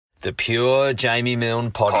The Pure Jamie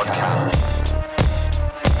Milne Podcast,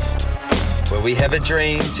 where we have a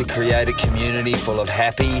dream to create a community full of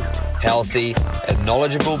happy, healthy, and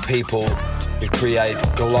knowledgeable people who create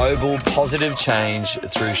global positive change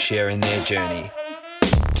through sharing their journey.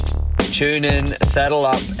 Tune in, saddle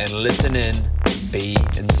up, and listen in. Be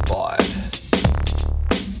inspired.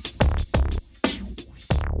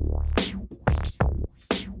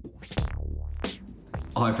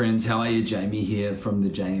 Hi friends, how are you? Jamie here from the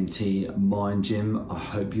JMT Mind Gym. I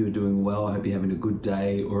hope you're doing well. I hope you're having a good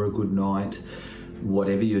day or a good night.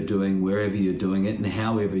 Whatever you're doing, wherever you're doing it, and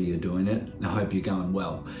however you're doing it, I hope you're going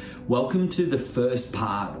well. Welcome to the first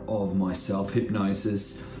part of my Self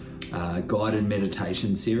Hypnosis guided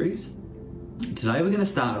meditation series. Today we're going to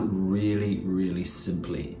start really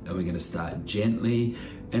simply, and we're going to start gently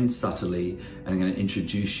and subtly, and I'm going to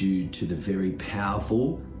introduce you to the very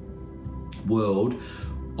powerful world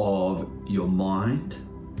of your mind,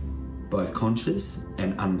 both conscious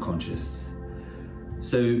and unconscious.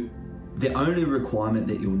 So the only requirement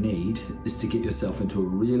that you'll need is to get yourself into a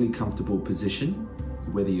really comfortable position,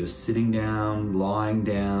 whether you're sitting down, lying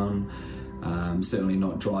down, certainly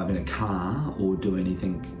not driving a car or doing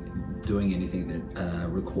anything that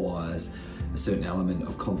requires a certain element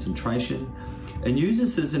of concentration, and use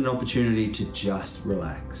this as an opportunity to just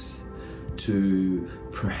relax, to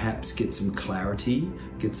perhaps get some clarity,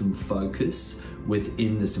 get some focus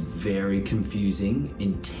within this very confusing,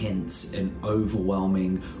 intense, and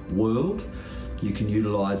overwhelming world. You can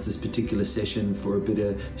utilize this particular session for a bit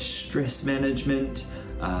of stress management,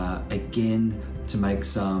 again, to make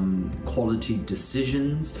some quality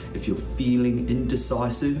decisions if you're feeling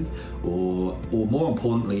indecisive, or more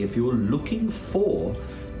importantly, if you're looking for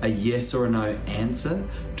a yes or a no answer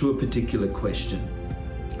to a particular question.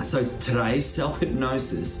 So today's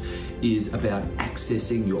self-hypnosis is about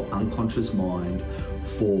accessing your unconscious mind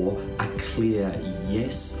for a clear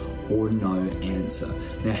yes or no answer.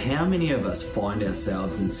 Now, how many of us find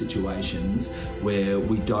ourselves in situations where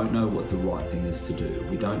we don't know what the right thing is to do?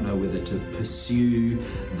 We don't know whether to pursue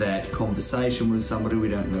that conversation with somebody. We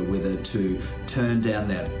don't know whether to turn down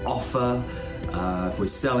that offer. If we're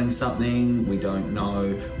selling something, we don't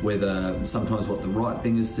know whether sometimes what the right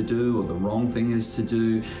thing is to do or the wrong thing is to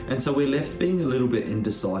do. And so we're left being a little bit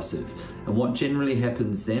indecisive. And what generally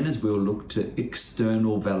happens then is we'll look to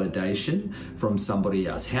external validation from somebody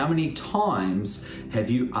else. How many times have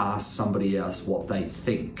you asked somebody else what they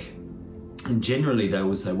think? And generally they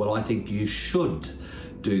will say, well, I think you should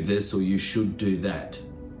do this or you should do that.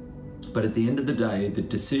 But at the end of the day, the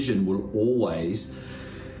decision will always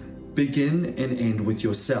begin and end with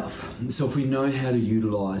yourself. So if we know how to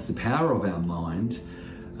utilize the power of our mind,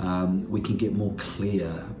 we can get more clear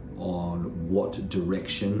on what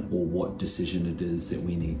direction or what decision it is that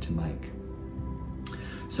we need to make.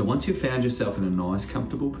 So once you've found yourself in a nice,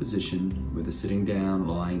 comfortable position, whether sitting down,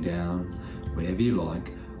 lying down, wherever you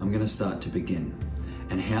like, I'm going to start to begin.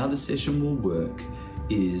 And how the session will work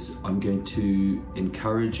is I'm going to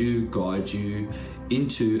encourage you, guide you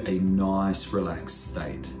into a nice, relaxed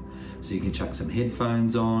state. So you can chuck some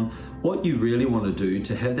headphones on. What you really want to do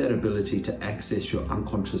to have that ability to access your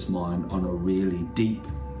unconscious mind on a really deep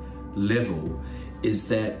level is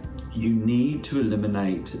that you need to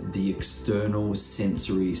eliminate the external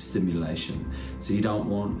sensory stimulation. So you don't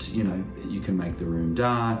want, you can make the room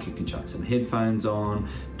dark, you can chuck some headphones on,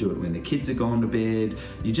 do it when the kids are gone to bed.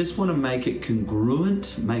 You just want to make it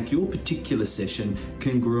congruent, make your particular session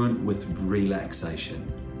congruent with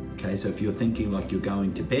relaxation. Okay, so if you're thinking like you're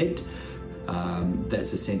going to bed,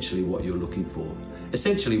 that's essentially what you're looking for.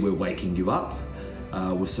 Essentially, we're waking you up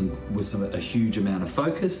with a huge amount of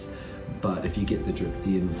focus, but if you get the drift,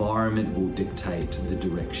 the environment will dictate the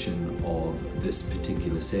direction of this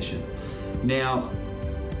particular session. Now,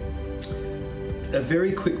 a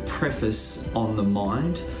very quick preface on the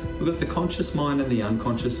mind. We've got the conscious mind and the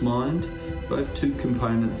unconscious mind. Both two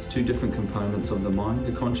different components of the mind.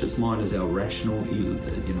 The conscious mind is our rational,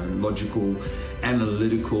 logical,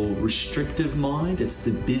 analytical, restrictive mind. It's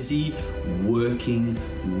the busy, working,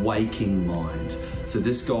 waking mind. So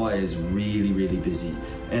this guy is really busy,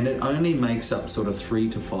 and it only makes up sort of 3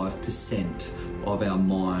 to 5% of our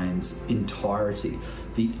mind's entirety.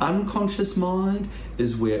 The unconscious mind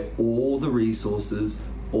is where all the resources,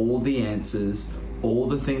 all the answers, all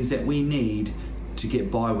the things that we need to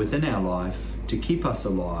get by within our life, to keep us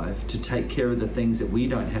alive, to take care of the things that we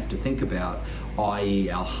don't have to think about, i.e.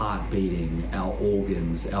 our heart beating, our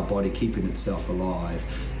organs, our body keeping itself alive,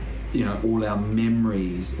 all our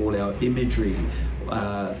memories, all our imagery,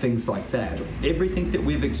 things like that. Everything that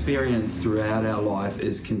we've experienced throughout our life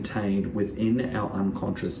is contained within our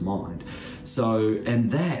unconscious mind. So,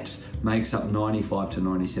 and that makes up 95 to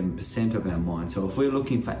 97% of our mind. So if we're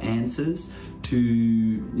looking for answers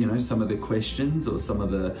to, some of the questions or some of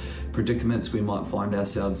the predicaments we might find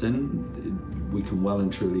ourselves in, we can well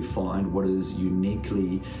and truly find what is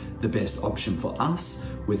uniquely the best option for us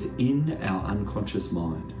within our unconscious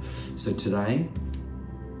mind. So today,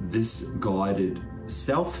 this guided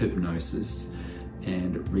self-hypnosis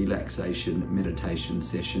and relaxation meditation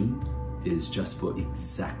session is just for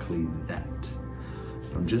exactly that.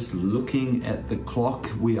 I'm just looking at the clock.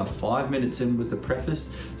 We are 5 minutes in with the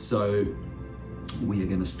preface, so we are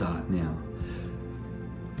going to start now.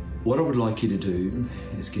 What I would like you to do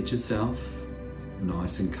is get yourself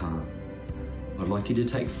nice and calm. I'd like you to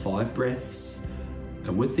take 5 breaths,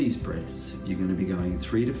 and with these breaths, you're going to be going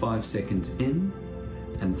 3 to 5 seconds in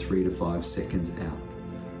and 3 to 5 seconds out.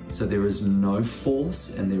 So there is no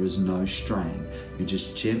force and there is no strain. You're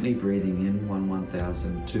just gently breathing in 1,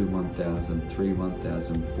 1,000, 2, 1,000, 3,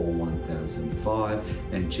 1,000, 4, 1,000, 5,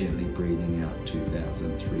 and gently breathing out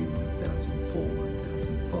 2,000, 3, 1,000, 4,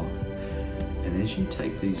 1,000, 5. And as you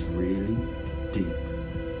take these really deep,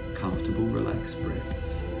 comfortable, relaxed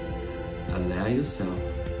breaths, allow yourself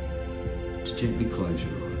to gently close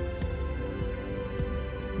your eyes.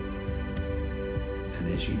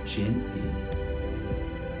 And as you gently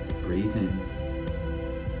breathe in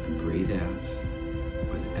and breathe out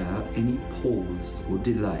without any pause or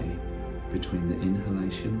delay between the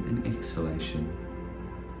inhalation and exhalation,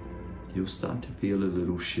 you'll start to feel a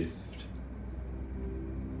little shift.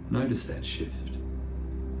 Notice that shift.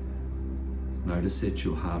 Notice that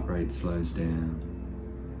your heart rate slows down,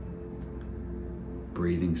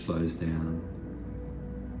 breathing slows down,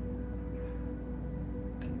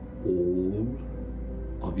 and all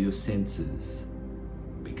of your senses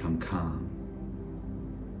become calm,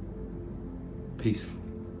 peaceful.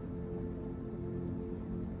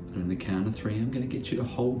 And on the count of 3, I'm going to get you to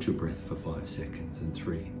hold your breath for 5 seconds. In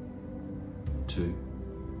 3, 2,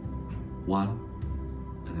 1,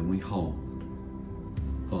 and then we hold.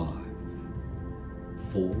 5,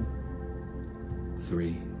 4,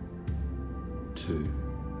 3, 2,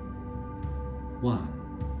 1.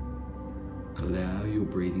 Allow your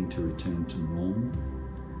breathing to return to normal.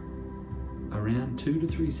 Around 2 to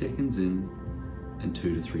 3 seconds in and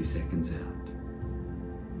 2 to 3 seconds out.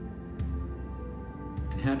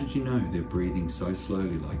 And how did you know that breathing so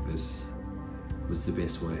slowly like this was the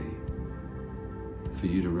best way for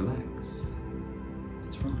you to relax?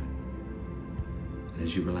 That's right. And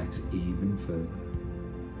as you relax even further,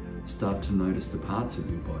 start to notice the parts of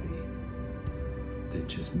your body that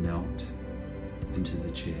just melt into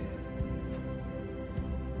the chair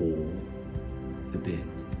or the bed.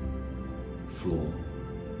 Floor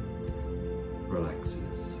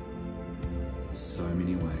relaxes. So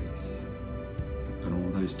many ways, and all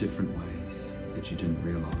those different ways that you didn't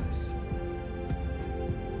realize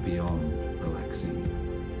beyond relaxing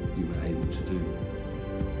you were able to do.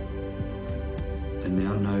 And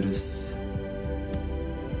now notice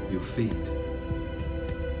your feet.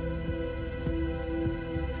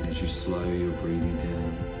 And as you slow your breathing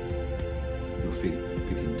down, your feet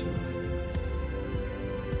begin to relax.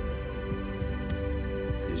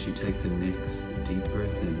 As you take the next deep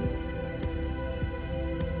breath in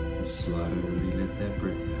and slowly let that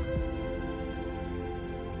breath out,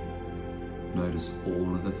 notice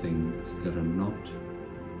all of the things that are not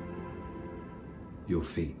your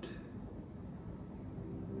feet,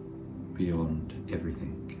 beyond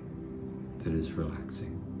everything that is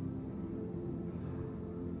relaxing.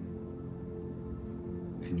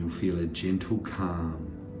 And you'll feel a gentle calm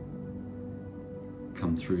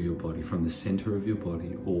come through your body, from the center of your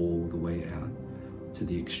body all the way out to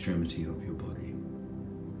the extremity of your body.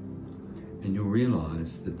 And you'll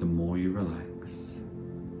realize that the more you relax,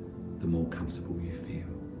 the more comfortable you feel.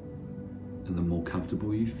 And the more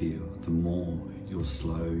comfortable you feel, the more you'll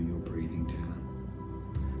slow your breathing down.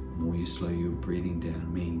 The more you slow your breathing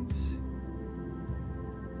down means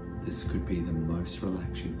this could be the most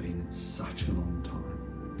relaxed you've been in such a long time.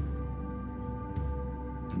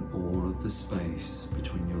 And all of the space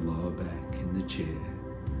between your lower back and the chair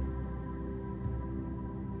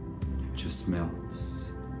just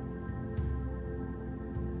melts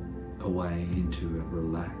away into a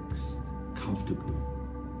relaxed, comfortable,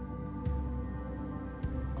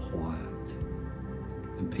 quiet,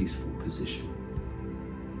 and peaceful position.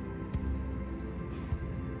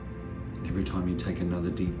 And every time you take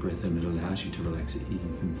another deep breath in, it allows you to relax it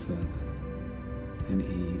even further and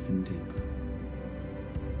even deeper.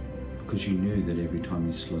 Because you knew that every time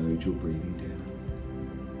you slowed your breathing down,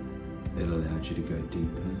 it allowed you to go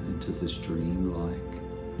deeper into this dream-like,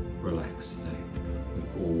 relaxed state where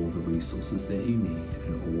all the resources that you need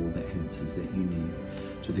and all that answers that you need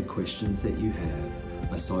to the questions that you have,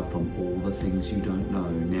 aside from all the things you don't know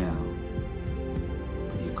now,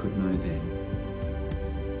 but you could know then,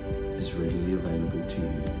 is readily available to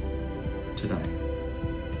you today,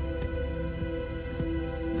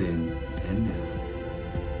 then and now,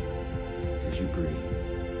 as you breathe,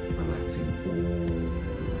 relaxing all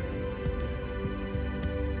the way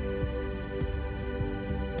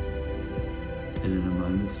down. And in a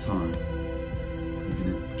moment's time, I'm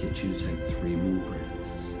going to get you to take 3 more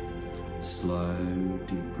breaths. Slow,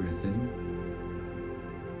 deep breath in.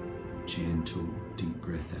 Gentle, deep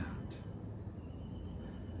breath out.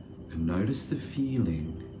 And notice the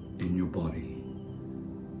feeling in your body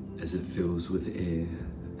as it fills with air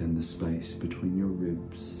and the space between your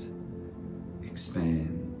ribs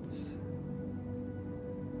expands.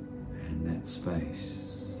 And that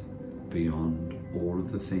space beyond all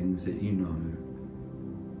of the things that you know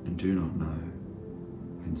and do not know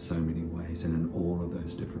in so many ways, and in all of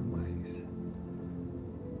those different ways,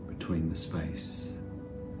 between the space,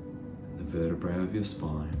 the vertebrae of your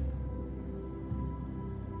spine.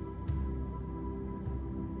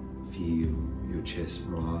 Feel your chest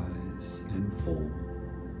rise and fall,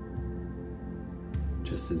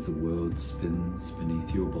 just as the world spins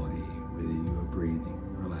beneath your body, whether you are breathing,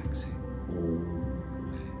 relaxing, all the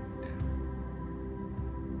way down.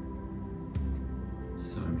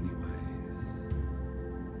 So many ways.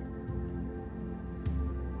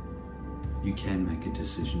 You can make a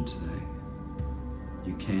decision today.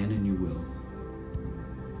 You can and you will.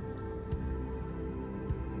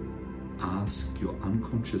 Ask your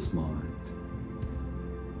unconscious mind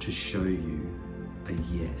to show you a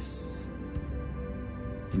yes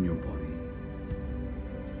in your body.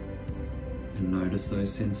 And notice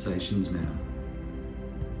those sensations now.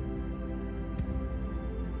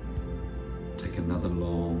 Take another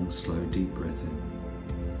long, slow, deep breath in.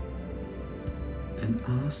 And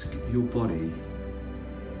ask your body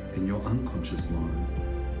and your unconscious mind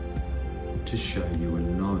to show you a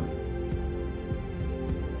no.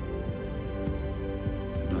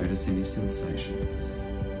 Notice any sensations.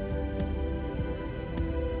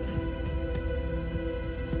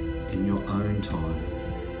 In your own time,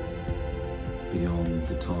 beyond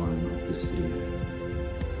the time of this video.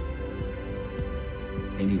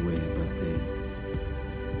 Anywhere but then.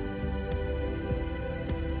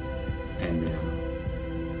 And now,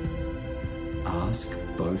 ask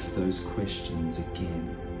both those questions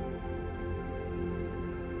again,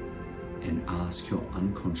 and ask your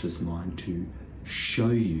unconscious mind to show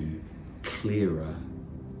you clearer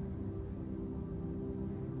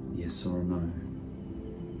yes or no.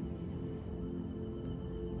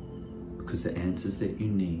 Because the answers that you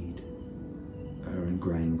need are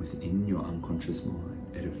ingrained within your unconscious mind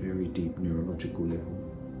at a very deep neurological level,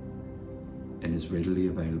 and is readily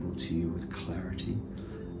available to you with clarity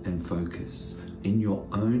and focus in your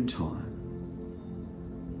own time,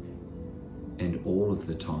 and all of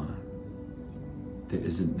the time that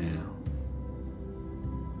isn't now,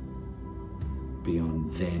 beyond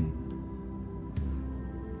then.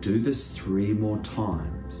 Do this 3 more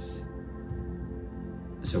times,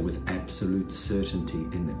 so with absolute certainty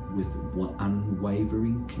and with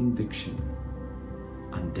unwavering conviction,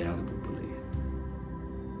 undoubtable belief.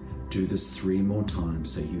 Do this 3 more times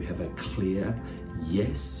so you have a clear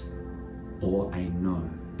yes or a no.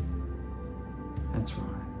 That's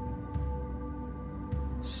right.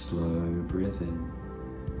 Slow breath in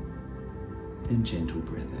and gentle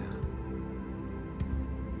breath out.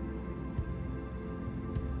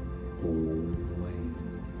 All the way in,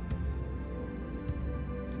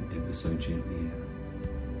 and ever so gently out.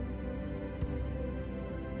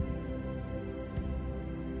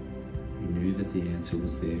 You knew that the answer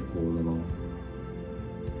was there all along,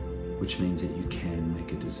 which means that you can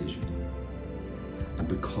make a decision. And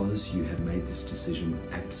because you have made this decision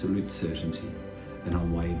with absolute certainty and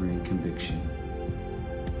unwavering conviction,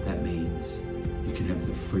 that means you can have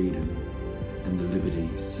the freedom and the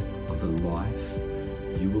liberties of the life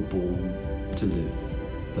you were born to live,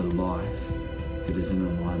 the life that is in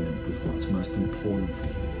alignment with what's most important for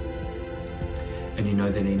you. And you know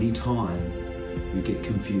that any time you get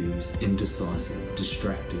confused, indecisive,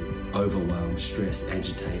 distracted, overwhelmed, stressed,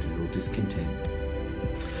 agitated, or discontent,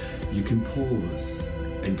 you can pause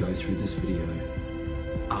and go through this video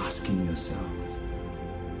asking yourself,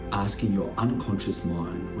 asking your unconscious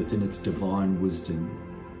mind within its divine wisdom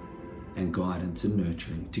and guidance and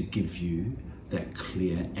nurturing to give you that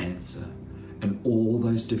clear answer in all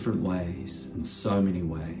those different ways, in so many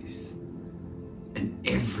ways, and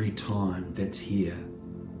every time that's here,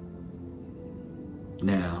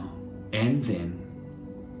 now and then,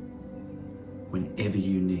 whenever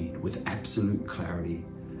you need, with absolute clarity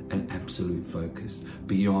and absolute focus.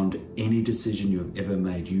 Beyond any decision you have ever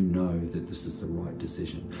made, you know that this is the right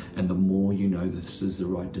decision. And the more you know that this is the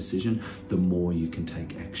right decision, the more you can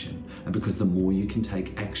take action. And because the more you can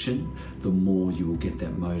take action, the more you will get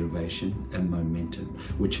that motivation and momentum,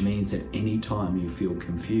 which means that any time you feel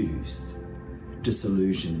confused,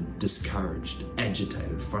 disillusioned, discouraged,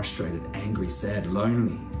 agitated, frustrated, angry, sad,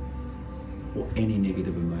 lonely, or any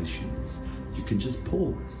negative emotions, you can just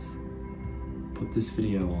pause. Put this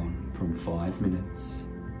video on from 5 minutes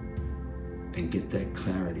and get that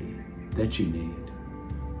clarity that you need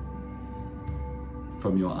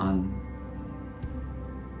from your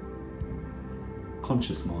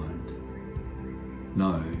unconscious mind.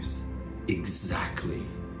 Knows exactly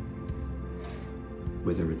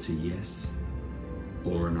whether it's a yes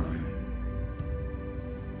or a no.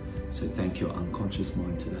 So thank your unconscious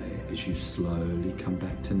mind today as you slowly come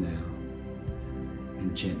back to now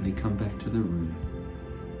and gently come back to the room.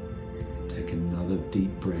 Take another deep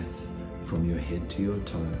breath from your head to your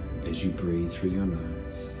toe as you breathe through your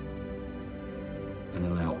nose, and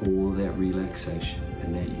allow all that relaxation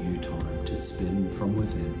and that you time to spin from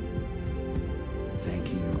within,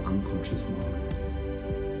 thanking your unconscious mind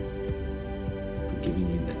for giving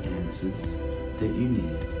you the answers that you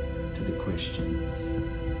need to the questions,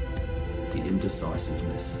 the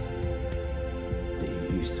indecisiveness that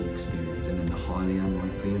you used to experience. And in the highly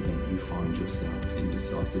unlikely event you find yourself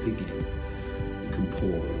indecisive again, you can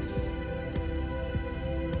pause,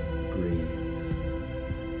 breathe,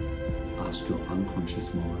 ask your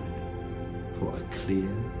unconscious mind for a clear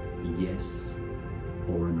yes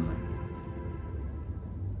or a no.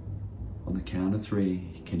 On the count of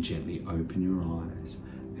 3, you can gently open your eyes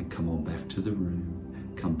and come on back to the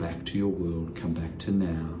room, come back to your world, come back to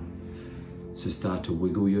now. So start to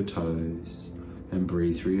wiggle your toes and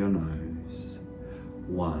breathe through your nose.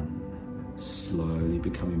 1, slowly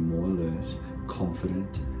becoming more alert,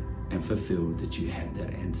 confident, and fulfilled that you have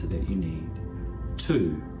that answer that you need.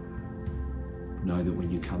 2, know that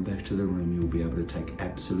when you come back to the room, you'll be able to take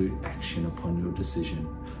absolute action upon your decision,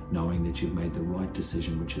 knowing that you've made the right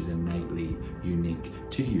decision, which is innately unique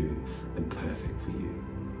to you and perfect for you.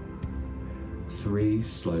 3,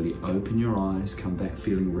 slowly open your eyes, come back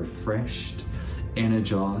feeling refreshed,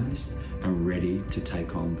 energized, and ready to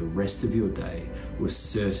take on the rest of your day with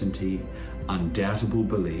certainty, undoubtable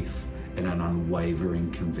belief, and an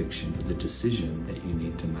unwavering conviction for the decision that you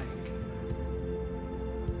need to make.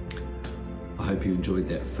 I hope you enjoyed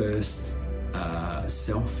that first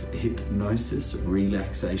Self Hypnosis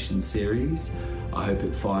relaxation series. I hope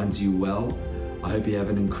it finds you well. I hope you have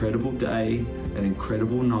an incredible day, an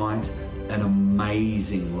incredible night, an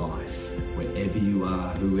amazing life, wherever you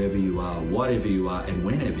are, whoever you are, whatever you are, and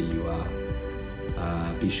whenever you are.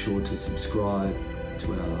 Be sure to subscribe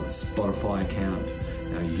to our Spotify account,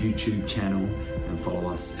 our YouTube channel, and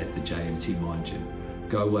follow us at the JMT Mind Gym.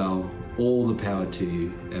 Go well, all the power to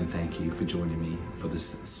you, and thank you for joining me for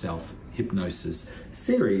this Self Hypnosis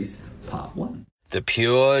series, part 1. The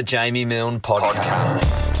Pure Jamie Milne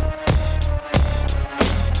Podcast.